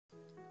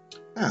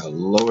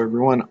Hello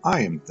everyone,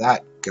 I am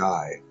that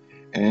guy,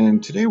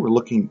 and today we're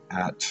looking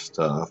at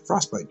the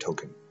Frostbite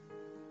token.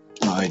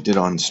 I did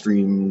on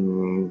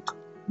stream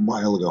a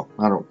while ago.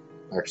 I don't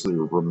actually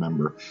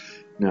remember.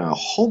 Now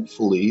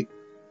hopefully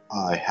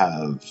I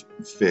have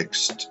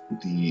fixed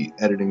the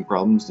editing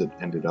problems that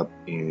ended up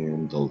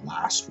in the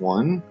last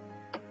one,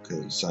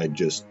 because I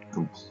just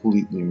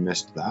completely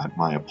missed that.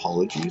 My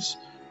apologies.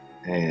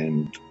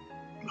 And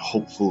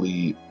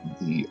hopefully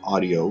the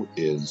audio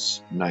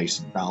is nice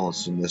and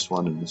balanced in this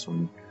one, and this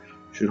one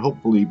should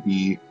hopefully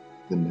be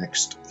the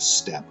next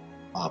step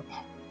up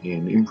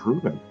in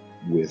improving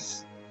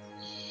with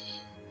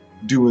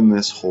doing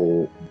this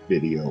whole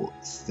video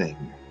thing.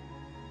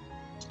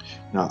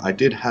 Now, I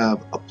did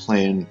have a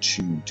plan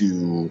to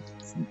do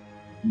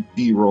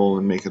B-roll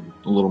and make it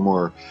a little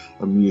more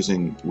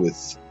amusing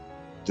with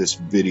this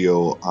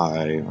video.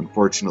 I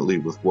unfortunately,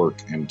 with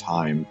work and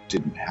time,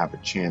 didn't have a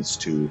chance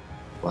to,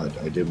 but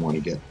I did want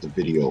to get the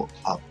video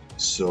up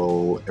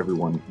so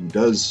everyone who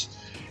does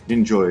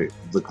enjoy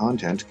the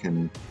content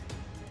can,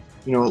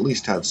 at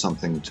least have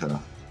something to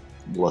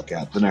look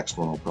at. The next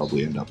one I'll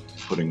probably end up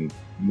putting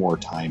more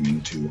time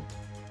into.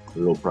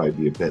 It'll probably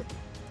be a bit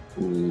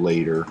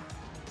later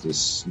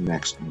this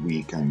next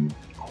week. I'm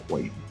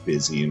quite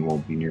busy and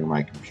won't be near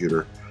my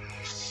computer.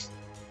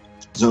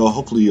 So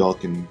hopefully y'all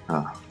can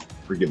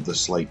forgive the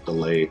slight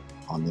delay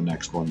on the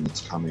next one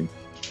that's coming.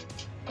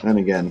 And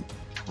again,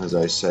 as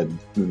I said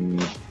in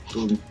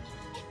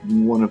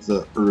one of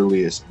the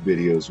earliest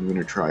videos, I'm going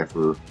to try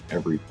for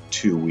every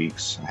 2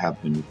 weeks. I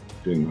have been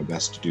doing my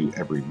best to do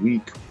every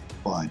week,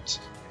 but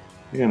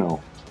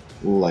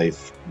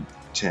life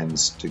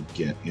tends to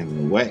get in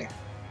the way.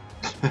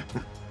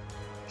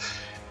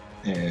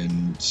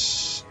 And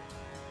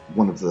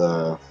one of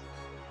the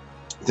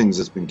things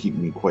that's been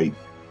keeping me quite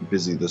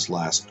busy this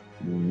last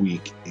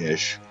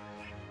week-ish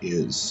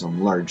is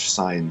some large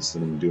signs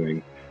that I'm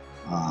doing.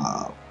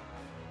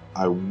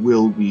 I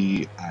will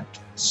be at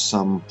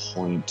some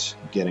point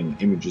getting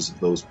images of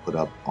those put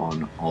up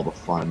on all the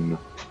fun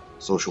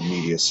social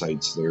media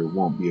sites. There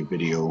won't be a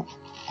video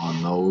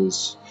on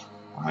those.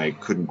 I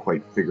couldn't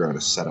quite figure out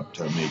a setup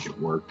to make it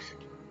work,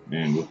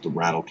 and with the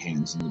rattle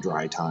cans and the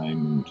dry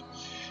time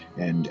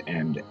and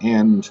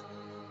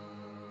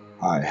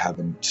I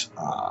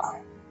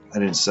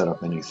didn't set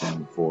up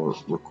anything for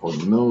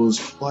recording those,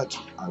 but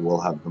I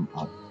will have them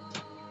up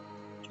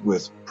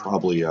with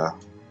probably a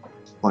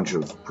bunch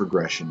of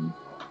progression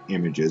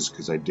images,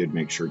 because I did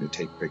make sure to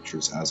take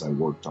pictures as I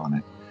worked on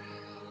it.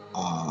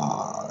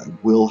 I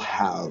will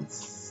have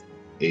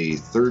a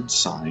third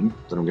sign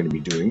that I'm going to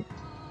be doing.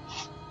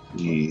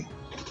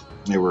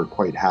 They were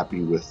quite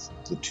happy with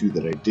the two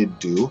that I did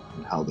do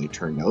and how they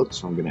turned out,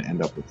 so I'm going to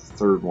end up with a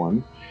third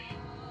one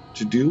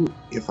to do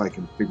if I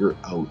can figure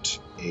out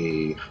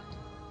a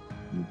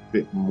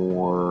bit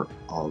more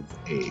of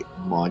a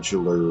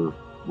modular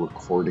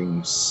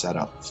recording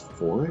setup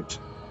for it.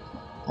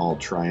 I'll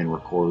try and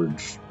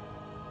record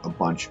a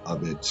bunch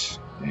of it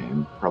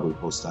and probably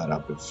post that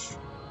up if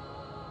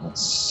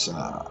that's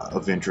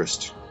of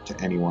interest to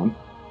anyone.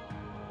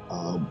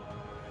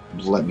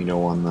 Let me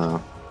know on the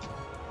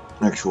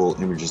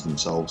actual images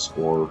themselves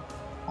or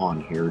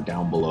on here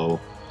down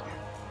below.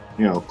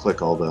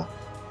 Click all the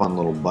fun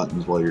little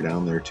buttons while you're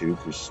down there too,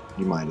 because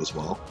you might as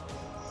well.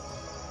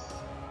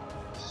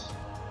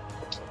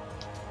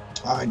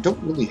 I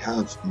don't really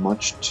have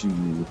much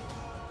to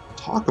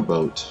talk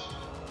about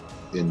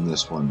in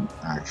this one,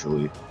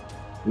 actually.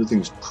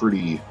 Everything's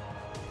pretty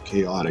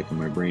chaotic and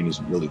my brain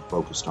isn't really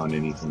focused on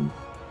anything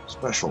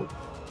special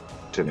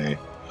today.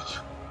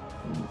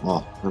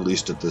 Well, at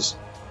least at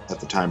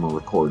the time of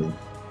recording.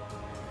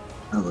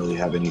 I don't really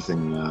have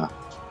anything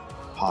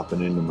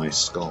popping into my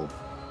skull.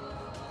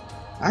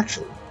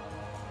 Actually,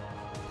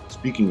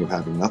 speaking of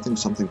having nothing,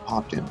 something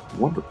popped in.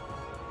 Wonderful.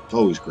 It's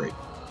always great.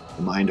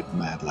 The mind of a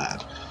mad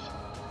lad.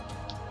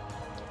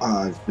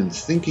 I've been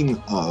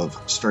thinking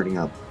of starting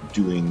up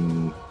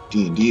doing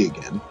D&D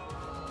again.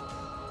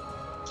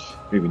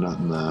 Maybe not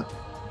in the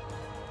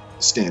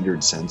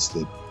standard sense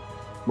that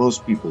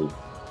most people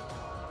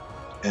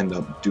end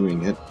up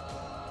doing it,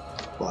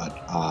 but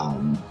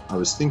I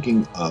was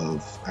thinking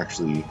of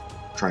actually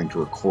trying to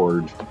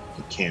record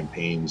the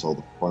campaigns, all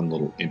the fun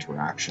little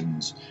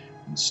interactions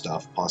and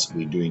stuff,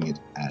 possibly doing it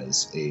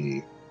as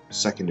a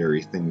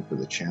secondary thing for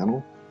the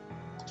channel.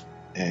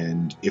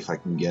 And if I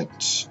can get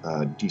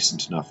a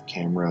decent enough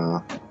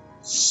camera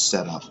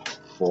set up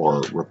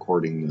for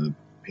recording the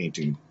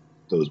painting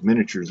those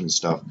miniatures and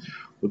stuff,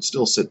 would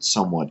still sit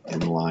somewhat in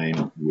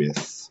line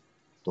with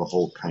the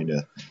whole kind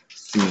of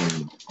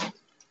theme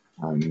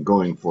I'm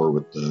going for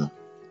with the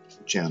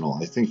channel.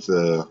 I think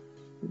the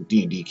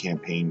D&D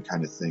campaign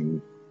kind of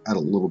thing had a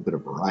little bit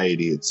of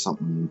variety. It's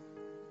something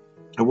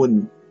I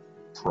wouldn't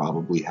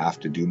probably have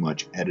to do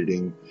much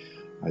editing.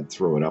 I'd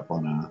throw it up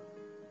on a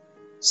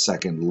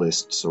second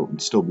list, so it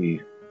would still be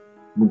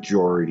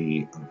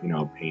majority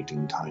of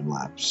painting, time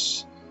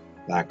lapse,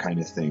 that kind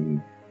of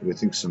thing. But I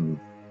think some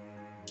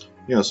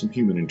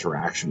human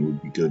interaction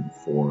would be good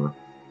for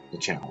the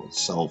channel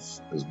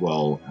itself, as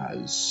well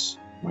as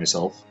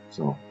myself.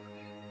 So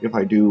if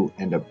I do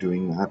end up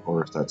doing that,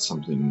 or if that's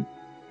something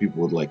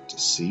people would like to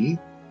see,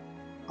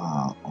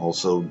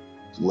 also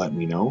let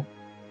me know,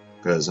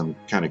 because I'm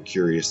kind of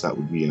curious. That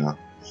would be a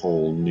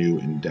whole new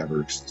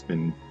endeavor, 'cause it's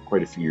been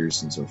quite a few years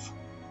since I've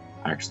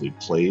actually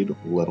played,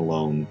 let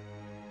alone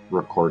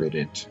recorded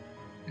it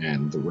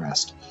and the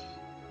rest.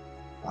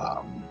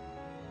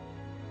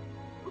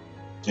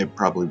 It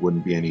probably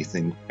wouldn't be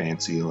anything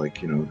fancy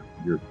like, you know,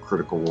 your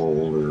Critical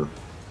Role, or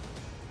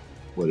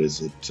what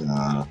is it, you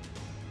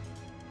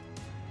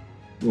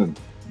know,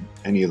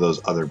 any of those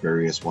other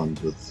various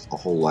ones with a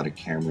whole lot of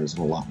cameras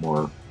and a lot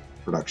more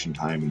production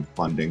time and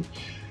funding.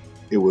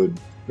 It would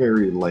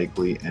very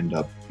likely end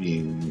up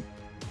being,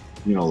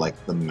 you know,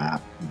 like the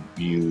map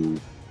view,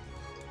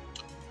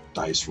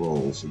 dice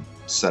rolls, and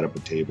set up a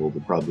table.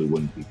 There probably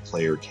wouldn't be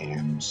player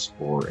cams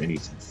or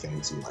anything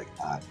fancy like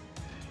that.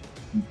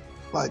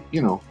 But,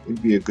 you know,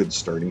 it'd be a good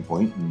starting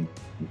point, and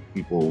if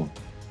people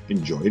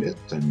enjoyed it,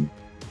 then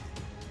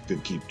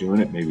could keep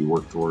doing it, maybe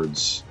work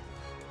towards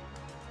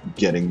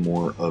getting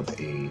more of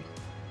a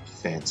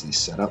fancy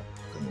setup,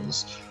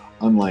 because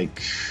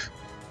unlike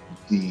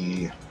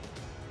the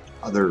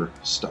other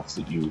stuff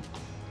that you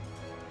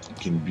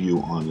can view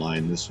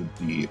online, this would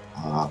be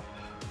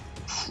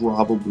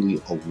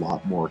probably a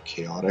lot more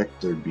chaotic.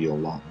 There'd be a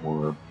lot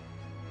more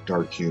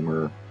dark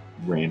humor,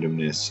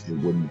 randomness. It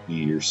wouldn't be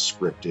your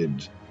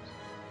scripted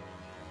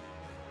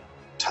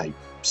type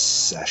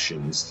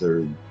sessions.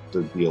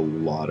 There'd be a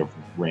lot of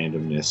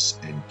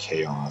randomness and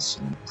chaos,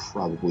 and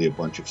probably a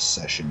bunch of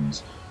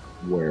sessions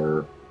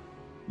where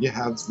you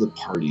have the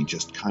party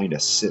just kind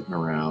of sitting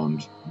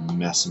around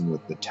messing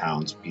with the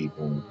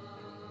townspeople.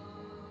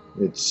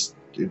 It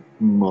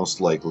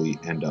most likely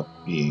end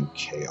up being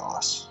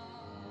chaos,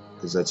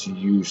 because that's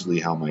usually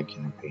how my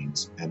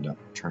campaigns end up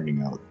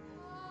turning out.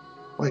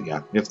 But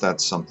yeah, if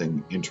that's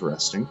something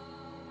interesting,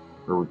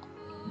 or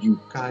you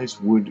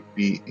guys would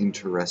be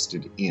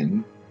interested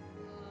in,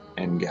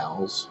 and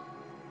gals,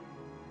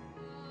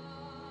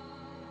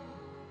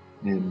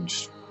 and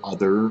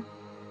other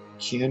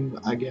kin,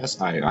 I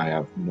guess. I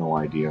have no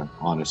idea,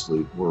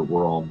 honestly.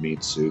 We're all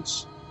meat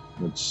suits.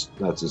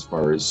 That's as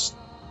far as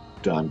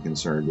I'm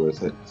concerned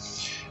with it.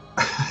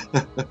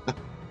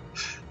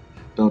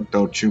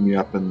 Don't chew me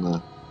up in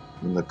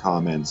the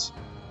comments.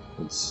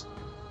 It's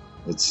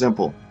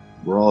simple.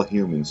 We're all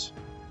humans.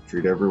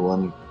 Treat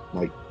everyone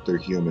like they're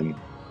human.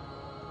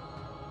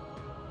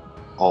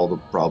 All the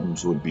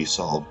problems would be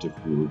solved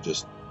if we were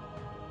just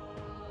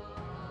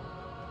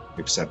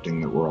accepting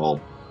that we're all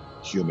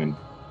human.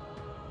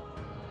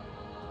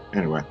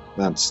 Anyway,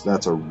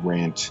 that's a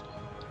rant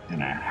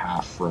and a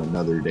half for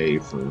another day,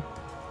 for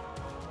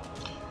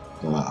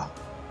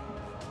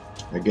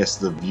I guess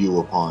the view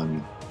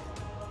upon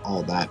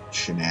all that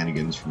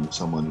shenanigans from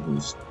someone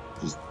who's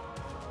just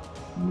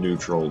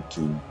neutral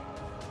to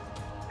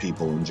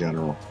people in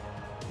general.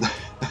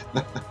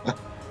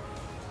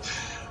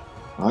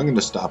 I'm going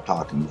to stop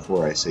talking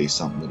before I say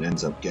something that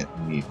ends up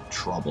getting me in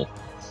trouble,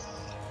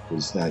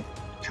 because that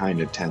kind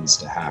of tends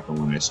to happen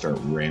when I start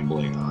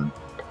rambling on.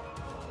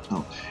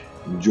 So,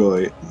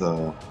 enjoy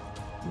the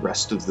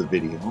rest of the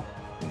video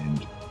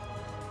and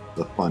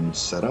the fun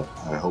setup.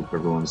 I hope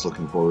everyone's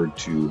looking forward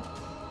to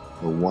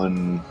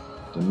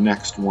the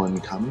next one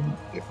coming,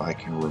 if I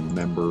can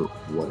remember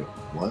what it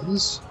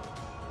was.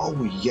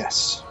 Oh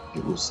yes,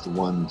 it was the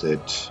one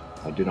that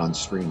I did on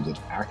stream that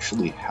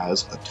actually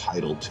has a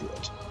title to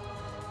it.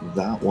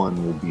 That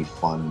one will be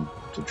fun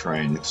to try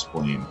and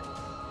explain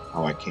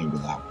how I came to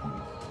that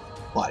point.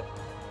 But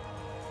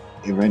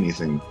if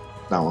anything,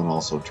 that one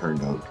also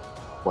turned out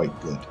quite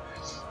good.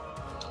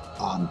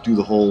 Do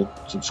the whole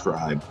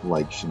subscribe,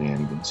 like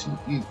shenanigans.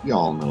 You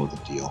all know the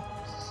deal.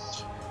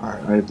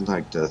 Alright, I'd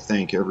like to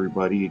thank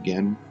everybody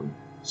again for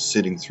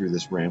sitting through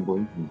this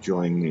rambling,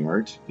 enjoying the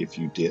art, if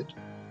you did.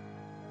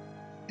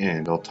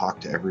 And I'll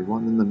talk to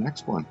everyone in the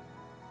next one.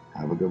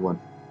 Have a good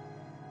one.